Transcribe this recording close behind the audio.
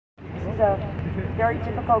is a very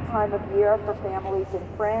difficult time of year for families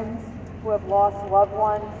and friends who have lost loved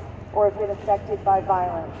ones or have been affected by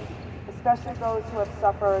violence, especially those who have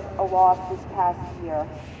suffered a loss this past year.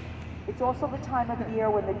 It's also the time of year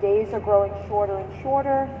when the days are growing shorter and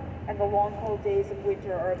shorter and the long cold days of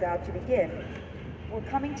winter are about to begin. We're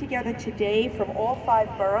coming together today from all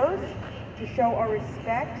 5 boroughs to show our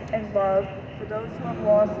respect and love for those who have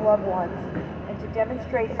lost loved ones and to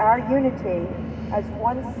demonstrate our unity as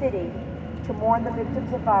one city to mourn the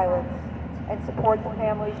victims of violence and support the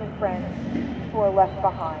families and friends who are left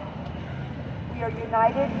behind. We are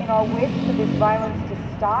united in our wish for this violence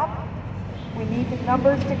to stop. We need the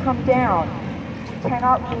numbers to come down. We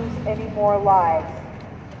cannot lose any more lives.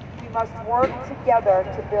 We must work together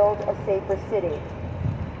to build a safer city.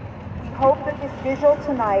 We hope that this visual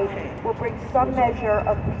tonight will bring some measure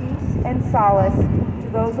of peace and solace to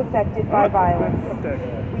those affected by violence.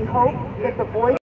 We hope that the voice